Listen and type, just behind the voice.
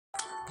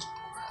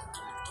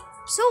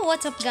So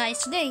what's up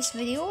guys, today's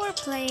video we're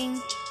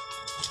playing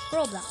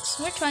Roblox.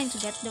 We're trying to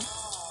get the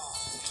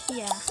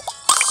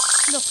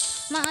look,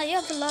 I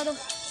have a lot of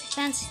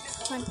fancy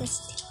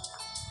things.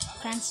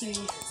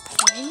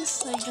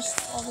 I just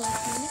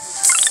overlooked it.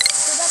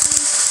 So that means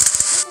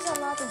this is a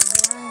lot of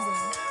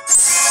grinding.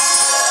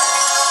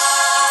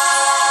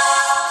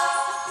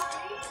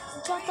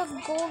 Got a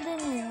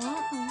golden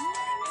one.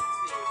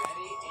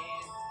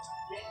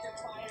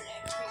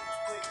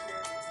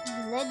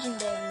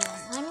 Legendary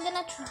one. I'm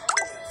gonna try.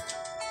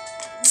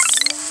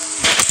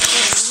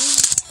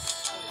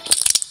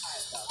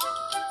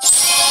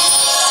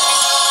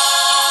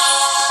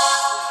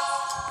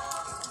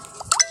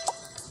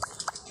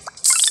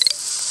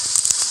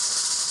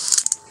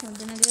 I'm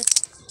gonna get.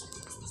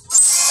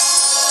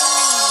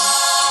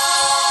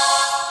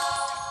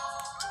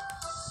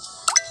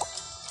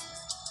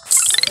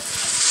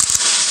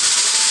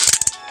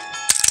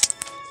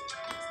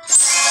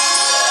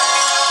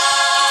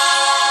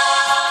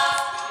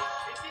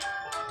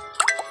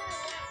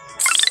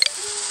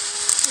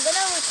 I'm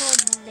gonna record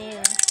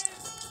later.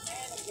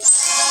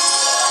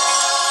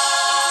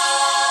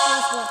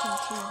 Just watching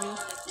TV.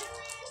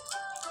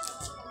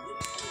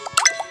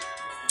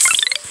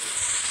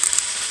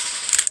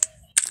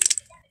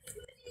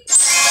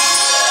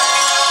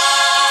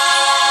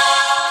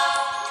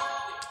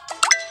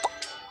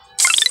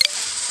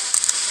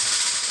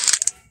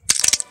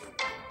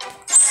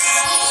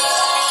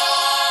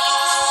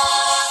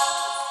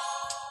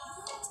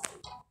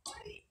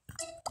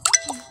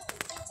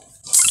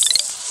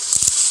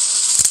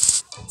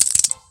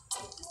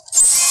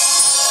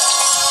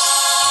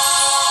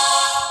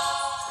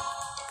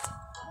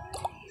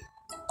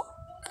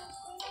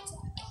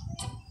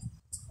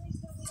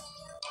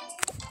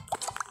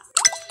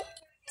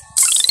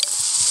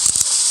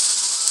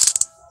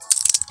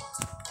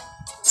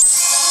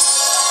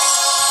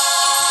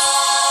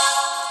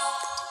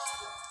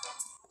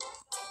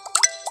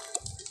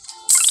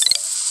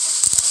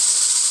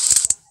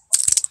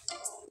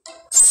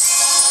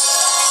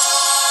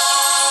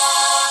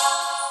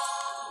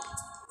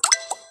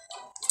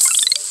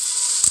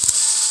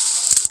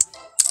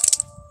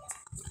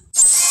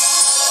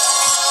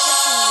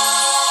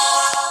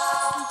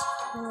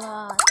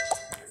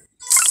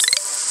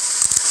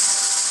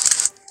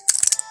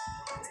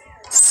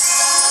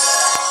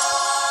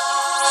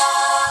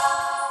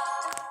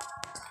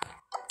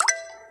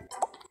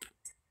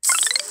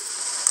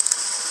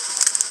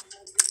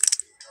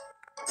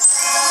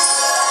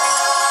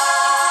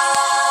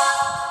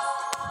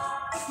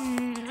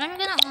 I'm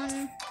gonna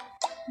on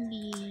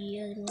the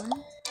other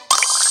one.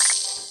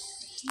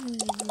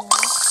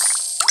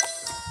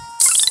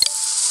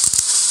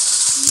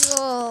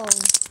 Yo.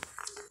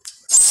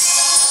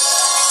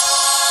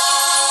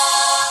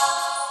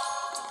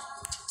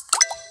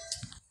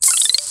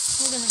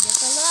 We're gonna get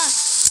a lot.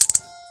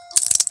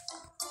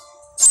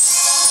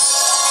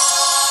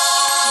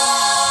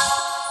 Wow.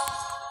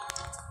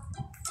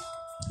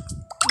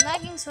 I'm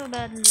lagging so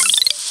badly.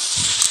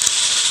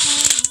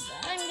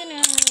 I'm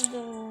gonna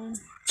go.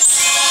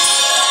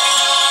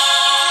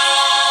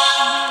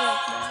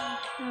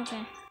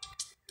 Okay.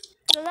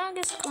 The lag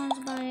is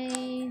caused by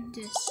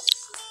this.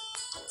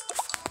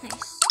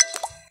 Nice.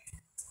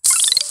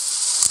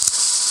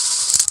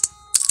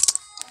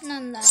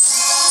 None lag.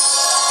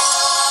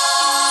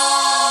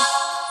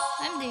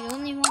 I'm the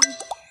only one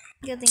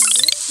getting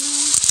this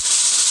now.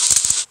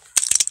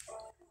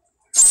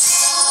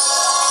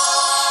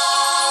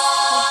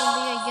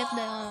 Hopefully I get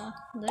the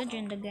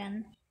legend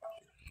again.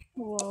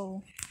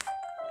 Whoa.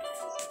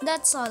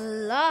 That's a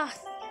lot.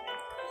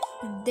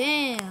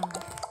 Damn.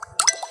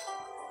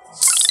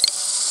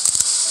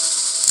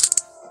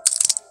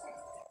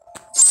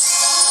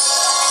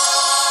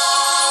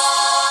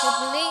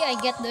 Hopefully I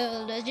get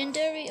the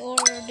legendary or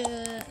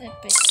the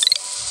epic.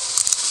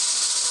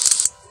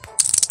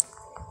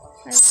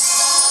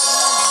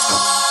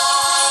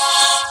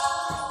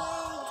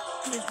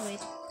 Just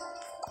wait.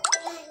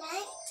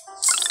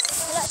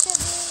 That should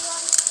be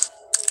one.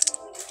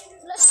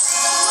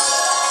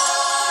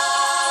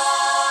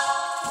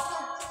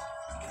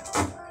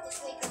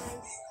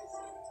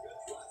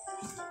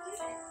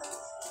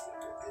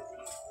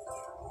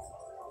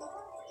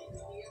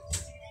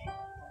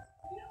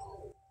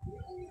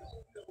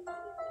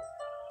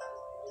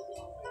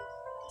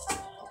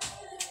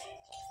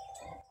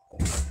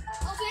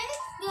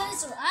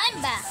 So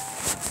I'm back.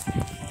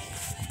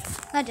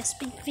 I just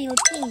speak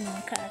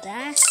Filipino,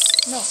 kada?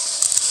 No.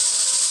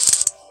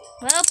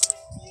 Well,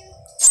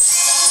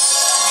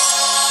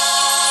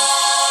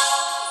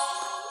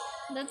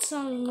 that's a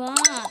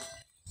lot.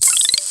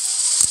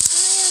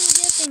 I am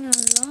getting a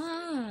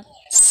lot.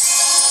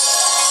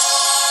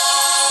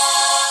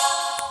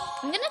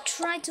 I'm gonna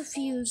try to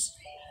fuse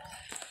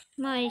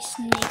my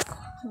snake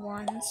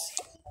ones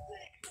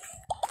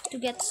to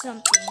get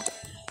something.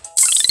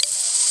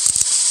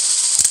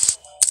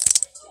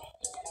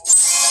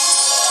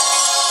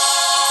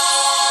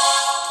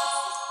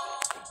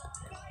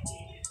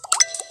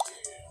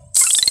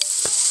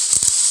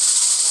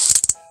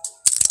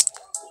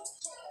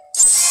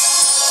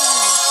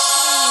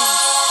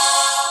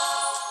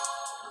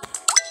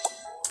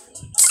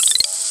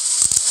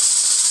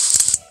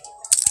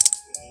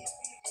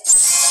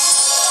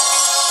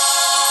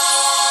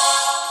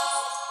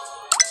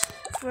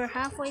 we're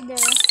halfway there.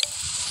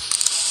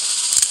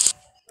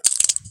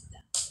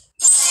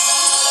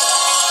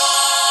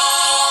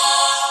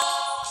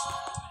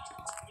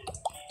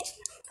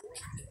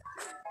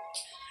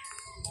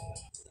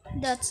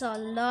 That's a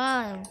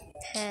lot of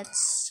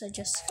pets. So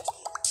just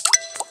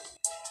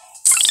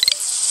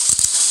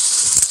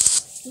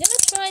I'm gonna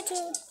try to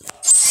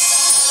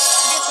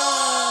get a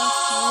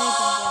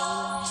legendary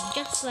one,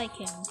 just like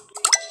him.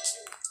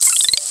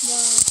 The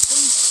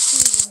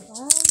thing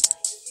on.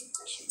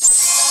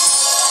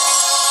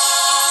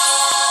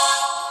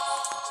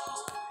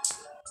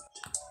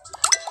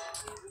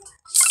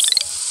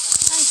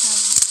 I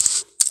have.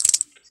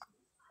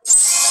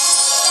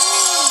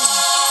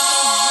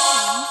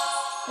 Oh,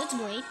 that's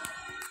great.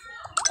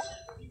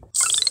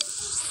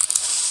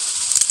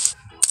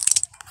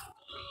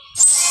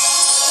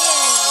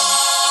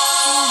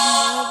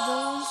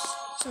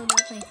 So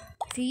that I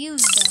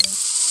fuse them.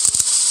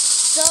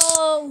 So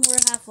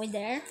we're halfway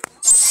there.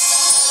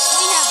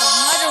 We have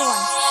another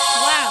one.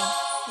 Wow.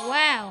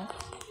 Wow.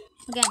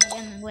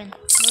 Again. We're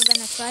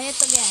gonna try it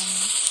again.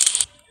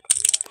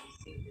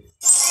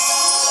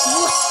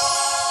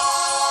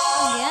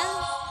 Again?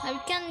 I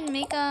can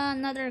make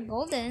another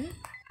golden.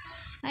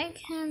 I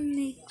can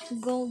make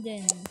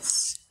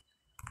goldens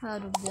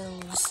out of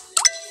those.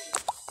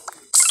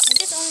 I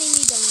just only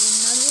need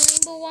another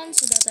rainbow one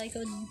so that I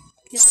could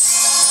get.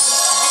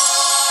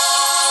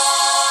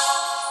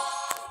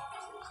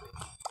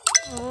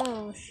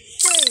 Oh,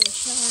 sure,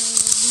 shall I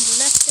be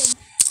left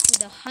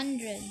with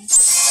 100?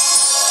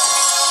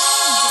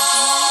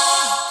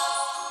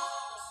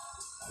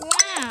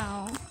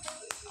 Wow.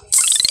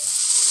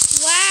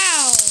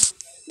 Wow.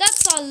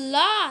 That's a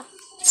lot.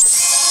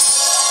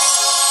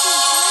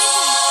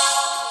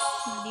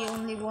 The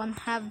only one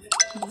have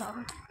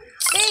no.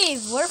 Hey,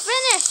 we're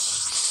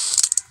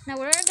finished. Now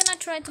we're gonna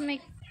try to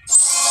make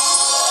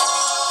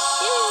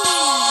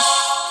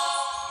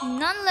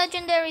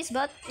non-legendaries,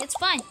 but it's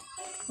fine.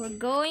 We're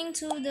going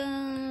to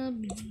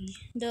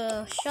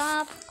the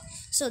shop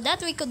so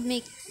that we could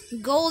make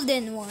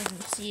golden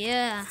ones.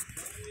 Yeah.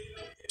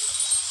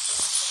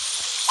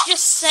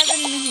 Just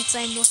 7 minutes.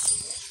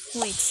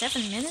 Wait,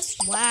 7 minutes?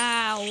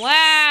 Wow,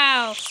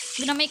 wow.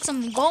 I'm gonna make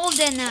some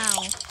golden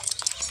now.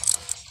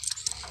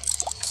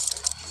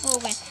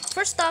 Okay,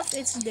 first off,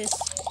 it's this.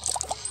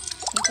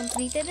 We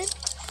completed it.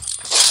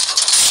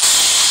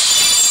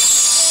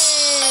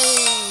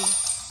 Yay.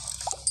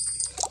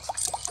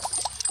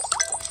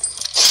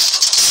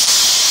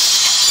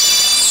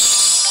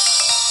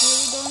 Here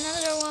we go,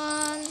 another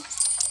one.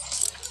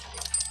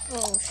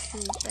 Oh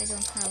shoot, I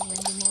don't have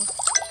any more.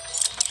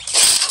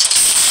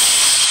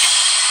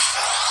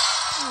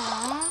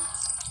 Aww.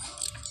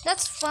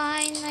 That's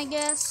fine, I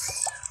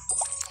guess.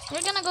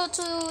 We're gonna go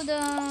to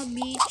the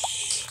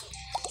beach.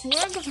 We're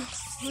gonna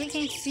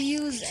freaking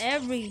fuse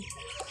everything.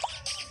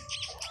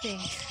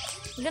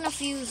 We're gonna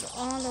fuse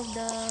all of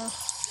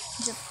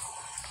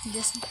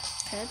this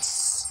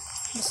pets,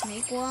 the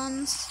snake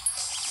ones.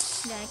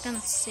 Yeah, I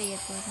can't say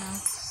it right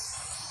now.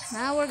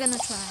 Now we're gonna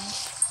try.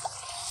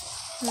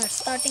 We're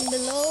starting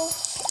below.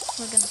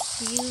 We're gonna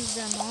fuse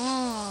them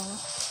all.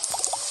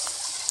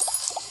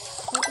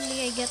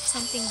 Hopefully I get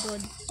something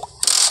good.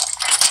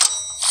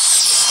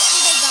 What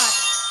did I got?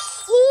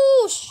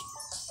 Whoosh!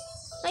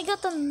 I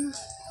got a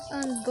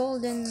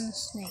golden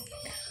snake.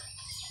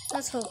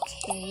 That's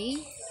okay.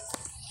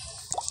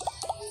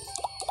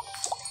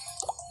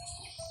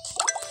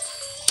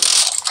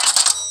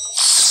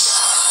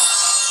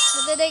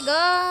 What did I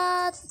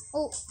got?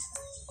 Oh,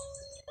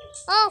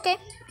 okay.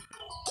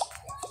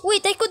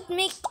 Wait, I could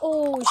make.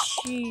 Oh,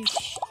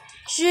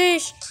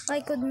 sheesh.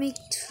 I could make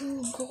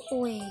 2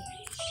 wait.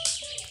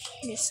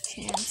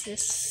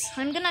 This.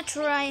 I'm gonna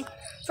try.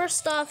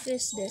 First off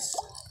is this.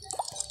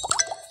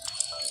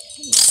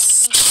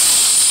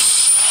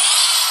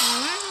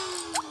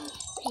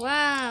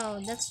 Wow,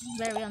 that's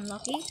very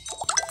unlucky.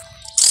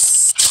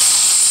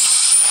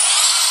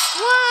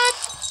 What?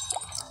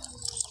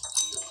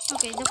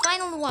 Okay, the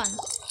final one.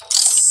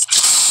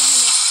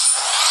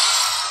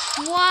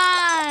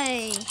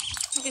 Why?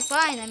 Okay,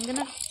 fine.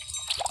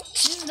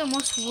 This is the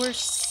most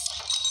worst.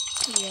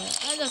 Yeah,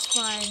 that's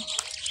fine.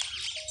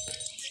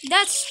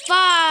 That's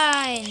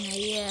fine.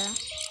 Yeah.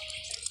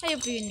 I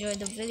hope you enjoyed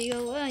the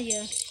video.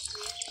 Yeah.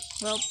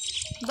 Well,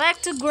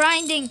 back to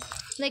grinding.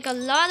 Like a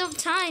lot of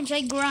times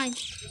I grind.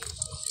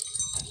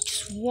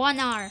 Just 1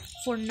 hour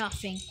for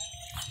nothing.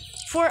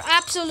 For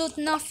absolute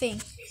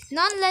nothing.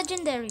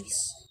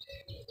 Non-legendaries.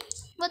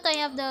 But I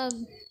have the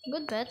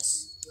good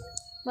pets.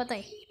 But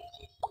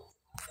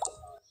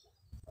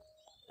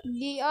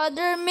the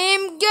other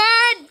meme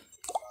guard!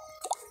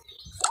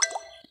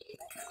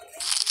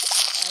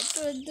 I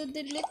tried to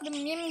delete the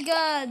meme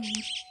guard.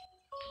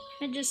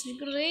 I just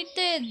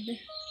created.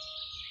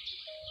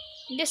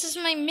 This is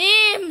my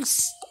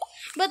memes!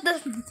 But the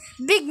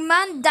big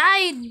man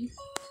died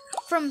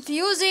from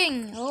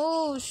fusing.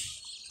 Oh,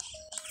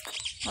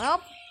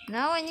 well,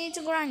 now I need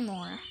to grind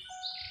more.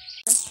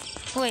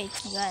 Wait,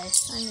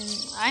 guys.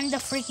 I'm the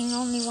freaking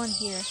only one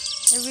here.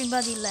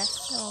 Everybody left.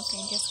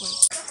 Okay, just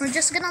wait. We're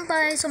just gonna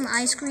buy some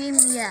ice cream.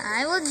 Yeah,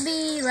 I will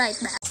be right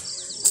back.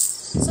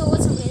 So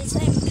what's up, guys?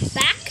 I'm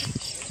back.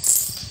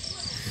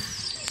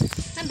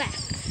 I'm back.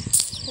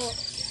 Well,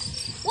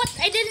 what?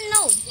 I didn't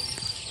know.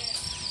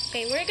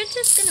 Okay, we're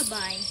just gonna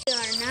buy. We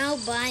are now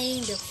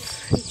buying the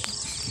freaking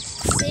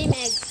same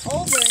egg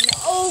over and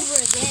over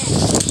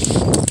again.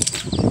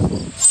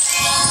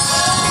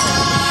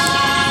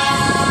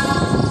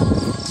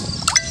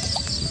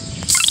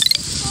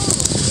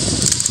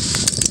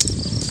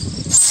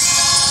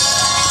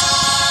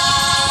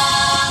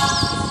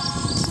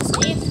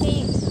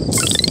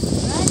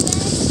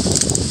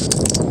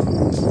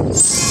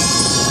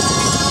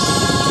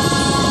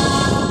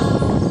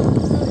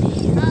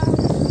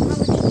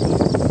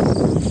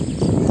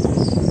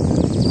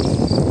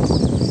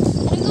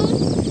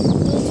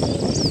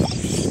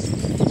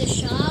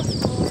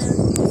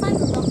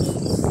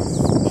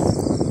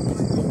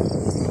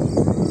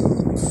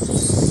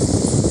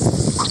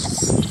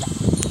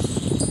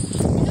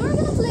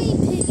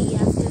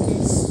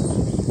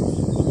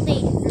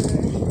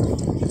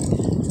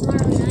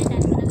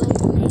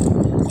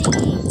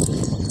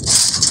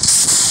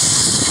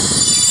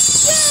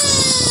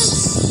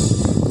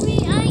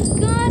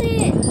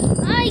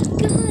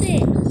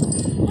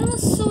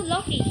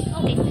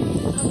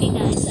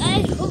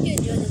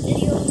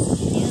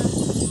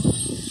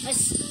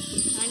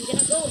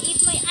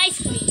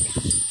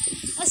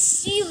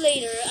 See you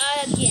later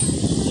again.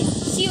 Yeah,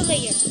 see you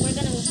later. We're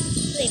gonna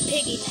play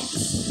piggy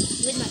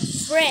next with my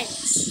friend.